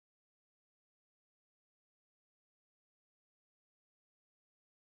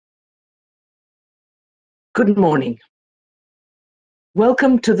Good morning.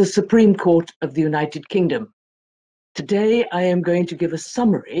 Welcome to the Supreme Court of the United Kingdom. Today I am going to give a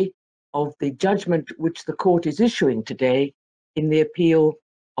summary of the judgment which the court is issuing today in the appeal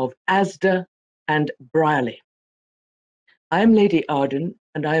of Asda and Brierley. I am Lady Arden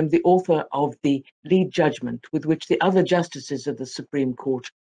and I am the author of the lead judgment with which the other justices of the Supreme Court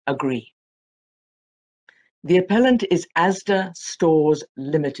agree. The appellant is Asda Stores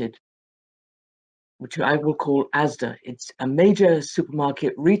Limited, which I will call Asda. It's a major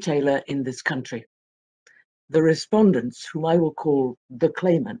supermarket retailer in this country. The respondents, whom I will call the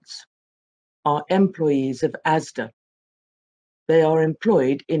claimants, are employees of Asda. They are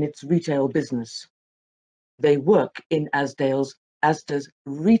employed in its retail business. They work in Asda's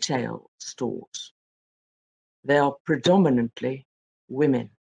retail stores. They are predominantly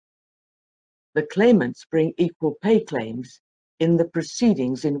women. The claimants bring equal pay claims in the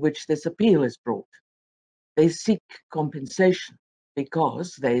proceedings in which this appeal is brought. They seek compensation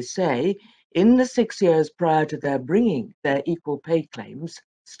because, they say, in the 6 years prior to their bringing their equal pay claims,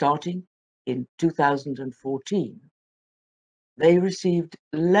 starting in 2014, they received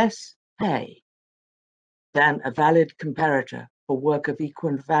less pay than a valid comparator for work of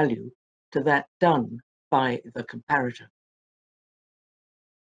equal value to that done by the comparator.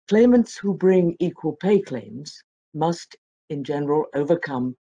 Claimants who bring equal pay claims must, in general,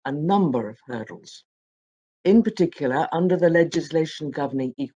 overcome a number of hurdles. In particular, under the legislation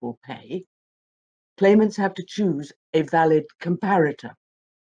governing equal pay, claimants have to choose a valid comparator.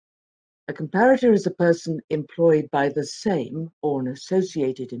 A comparator is a person employed by the same or an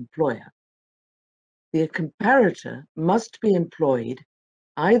associated employer. The comparator must be employed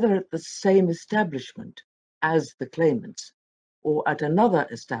either at the same establishment as the claimants or at another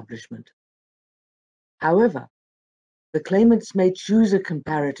establishment. However, the claimants may choose a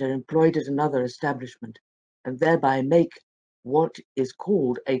comparator employed at another establishment and thereby make what is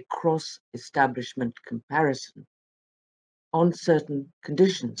called a cross-establishment comparison on certain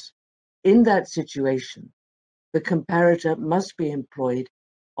conditions. In that situation, the comparator must be employed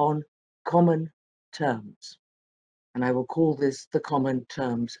on common terms, and I will call this the common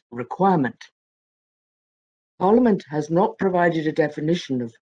terms requirement. Parliament has not provided a definition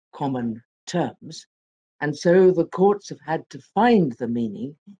of common terms, and so the courts have had to find the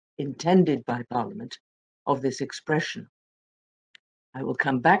meaning intended by Parliament of this expression. I will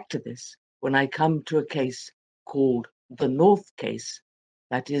come back to this when I come to a case called the North case,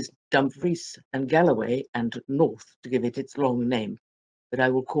 that is Dumfries and Galloway and North, to give it its long name, but I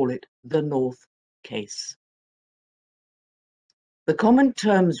will call it the North case. The common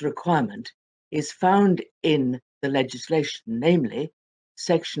terms requirement is found in the legislation, namely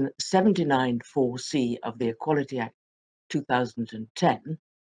Section 79(4)(c) of the Equality Act 2010,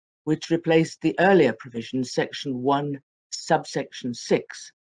 which replaced the earlier provision, Section 1, subsection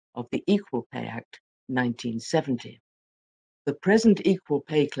 6 of the Equal Pay Act 1970. The present equal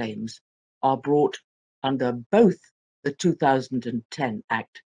pay claims are brought under both the 2010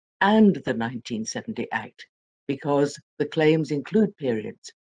 Act and the 1970 Act because the claims include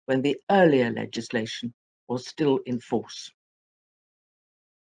periods when the earlier legislation was still in force.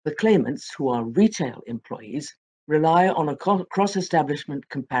 The claimants, who are retail employees, rely on a cross-establishment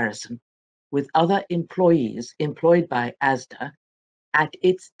comparison with other employees employed by Asda at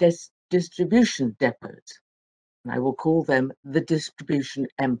its distribution depots, and I will call them the distribution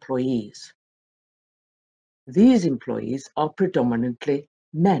employees. These employees are predominantly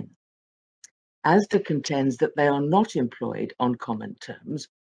men. Asda contends that they are not employed on common terms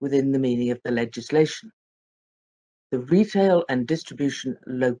within the meaning of the legislation. The retail and distribution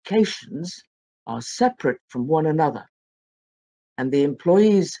locations are separate from one another, and the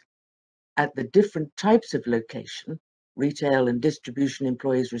employees at the different types of location, retail and distribution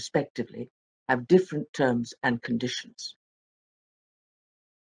employees respectively, have different terms and conditions.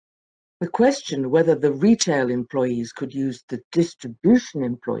 The question whether the retail employees could use the distribution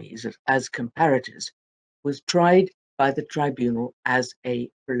employees as comparators was tried by the tribunal as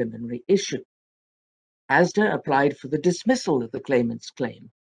a preliminary issue. Asda applied for the dismissal of the claimant's claim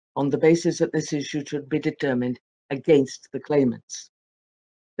on the basis that this issue should be determined against the claimants.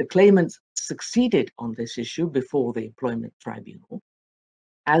 The claimants succeeded on this issue before the Employment Tribunal.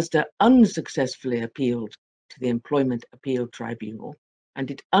 Asda unsuccessfully appealed to the Employment Appeals Tribunal, and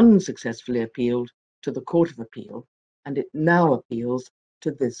it unsuccessfully appealed to the Court of Appeal, and it now appeals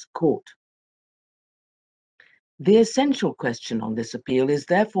to this court. The essential question on this appeal is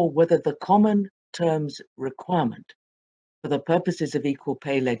therefore whether the common terms requirement for the purposes of equal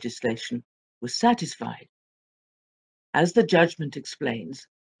pay legislation was satisfied. As the judgment explains,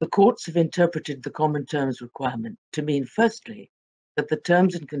 The courts have interpreted the common terms requirement to mean, firstly, that the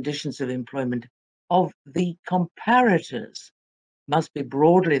terms and conditions of employment of the comparators must be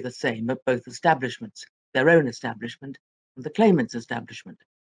broadly the same at both establishments, their own establishment and the claimant's establishment.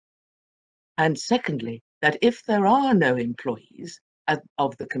 And secondly, that if there are no employees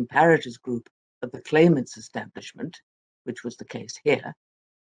of the comparators group at the claimant's establishment, which was the case here,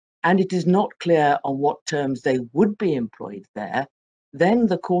 and it is not clear on what terms they would be employed there, then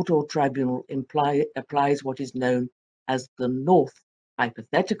the court or tribunal applies what is known as the North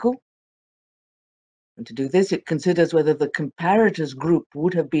hypothetical. And to do this, it considers whether the comparators group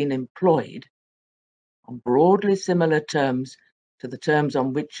would have been employed on broadly similar terms to the terms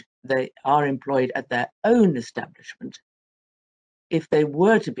on which they are employed at their own establishment if they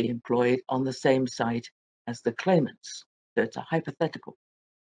were to be employed on the same site as the claimants. So it's a hypothetical.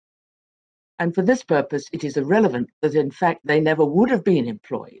 And for this purpose, it is irrelevant that in fact they never would have been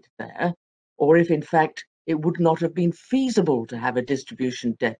employed there, or if in fact it would not have been feasible to have a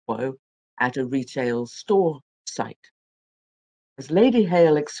distribution depot at a retail store site. As Lady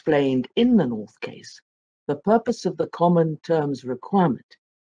Hale explained in the North case, the purpose of the common terms requirement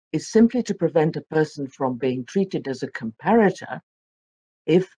is simply to prevent a person from being treated as a comparator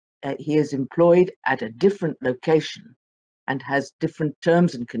if he is employed at a different location and has different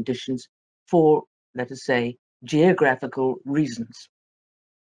terms and conditions for, let us say, geographical reasons.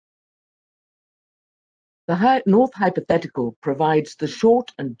 The North hypothetical provides the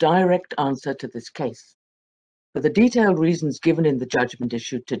short and direct answer to this case. For the detailed reasons given in the judgment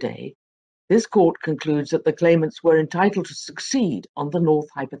issued today, this court concludes that the claimants were entitled to succeed on the North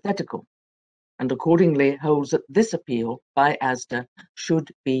hypothetical, and accordingly holds that this appeal by Asda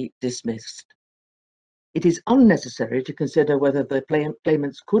should be dismissed. It is unnecessary to consider whether the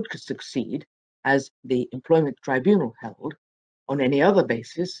claimants could succeed, as the Employment Tribunal held, on any other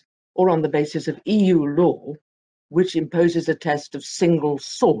basis, or on the basis of EU law, which imposes a test of single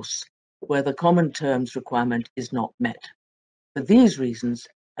source where the common terms requirement is not met. For these reasons,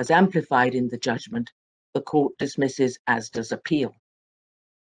 as amplified in the judgment, the court dismisses Asda's appeal.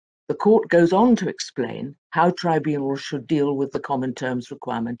 The court goes on to explain how tribunals should deal with the common terms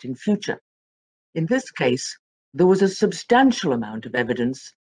requirement in future. In this case, there was a substantial amount of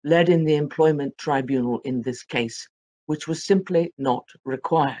evidence led in the Employment Tribunal in this case, which was simply not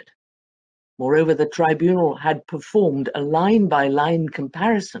required. Moreover, the tribunal had performed a line-by-line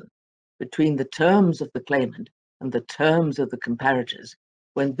comparison between the terms of the claimant and the terms of the comparators,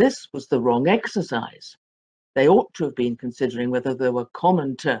 when this was the wrong exercise. They ought to have been considering whether there were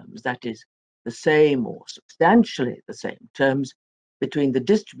common terms, that is, the same or substantially the same terms between the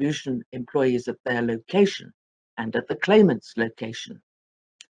distribution employees at their location and at the claimant's location.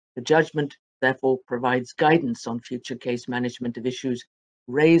 The judgment therefore provides guidance on future case management of issues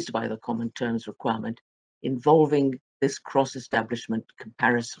raised by the common terms requirement involving this cross-establishment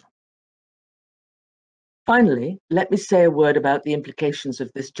comparison. Finally, let me say a word about the implications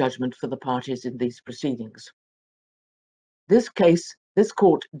of this judgment for the parties in these proceedings. This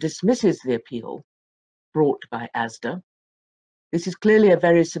court dismisses the appeal brought by Asda. This is clearly a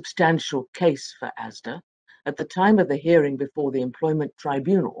very substantial case for Asda. At the time of the hearing before the Employment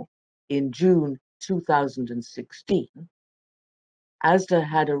Tribunal in June 2016, Asda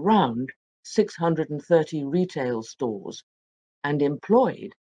had around 630 retail stores and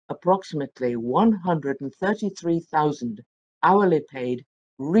employed approximately 133,000 hourly paid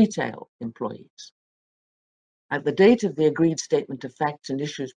retail employees. At the date of the agreed statement of facts and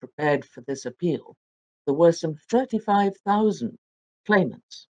issues prepared for this appeal, there were some 35,000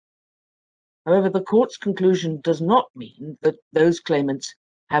 claimants. However, the court's conclusion does not mean that those claimants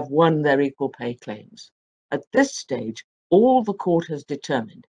have won their equal pay claims. At this stage, all the court has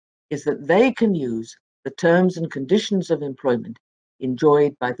determined is that they can use the terms and conditions of employment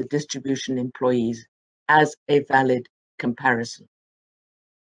enjoyed by the distribution employees as a valid comparison.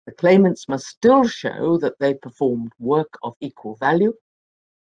 The claimants must still show that they performed work of equal value.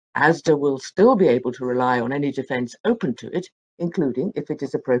 Asda will still be able to rely on any defence open to it, including, if it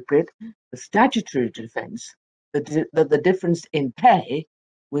is appropriate, the statutory defence that the difference in pay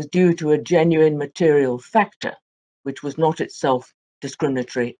was due to a genuine material factor, which was not itself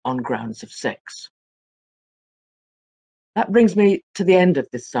discriminatory on grounds of sex. That brings me to the end of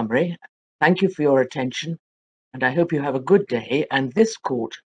this summary. Thank you for your attention, and I hope you have a good day, and this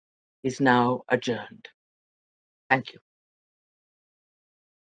court is now adjourned. Thank you.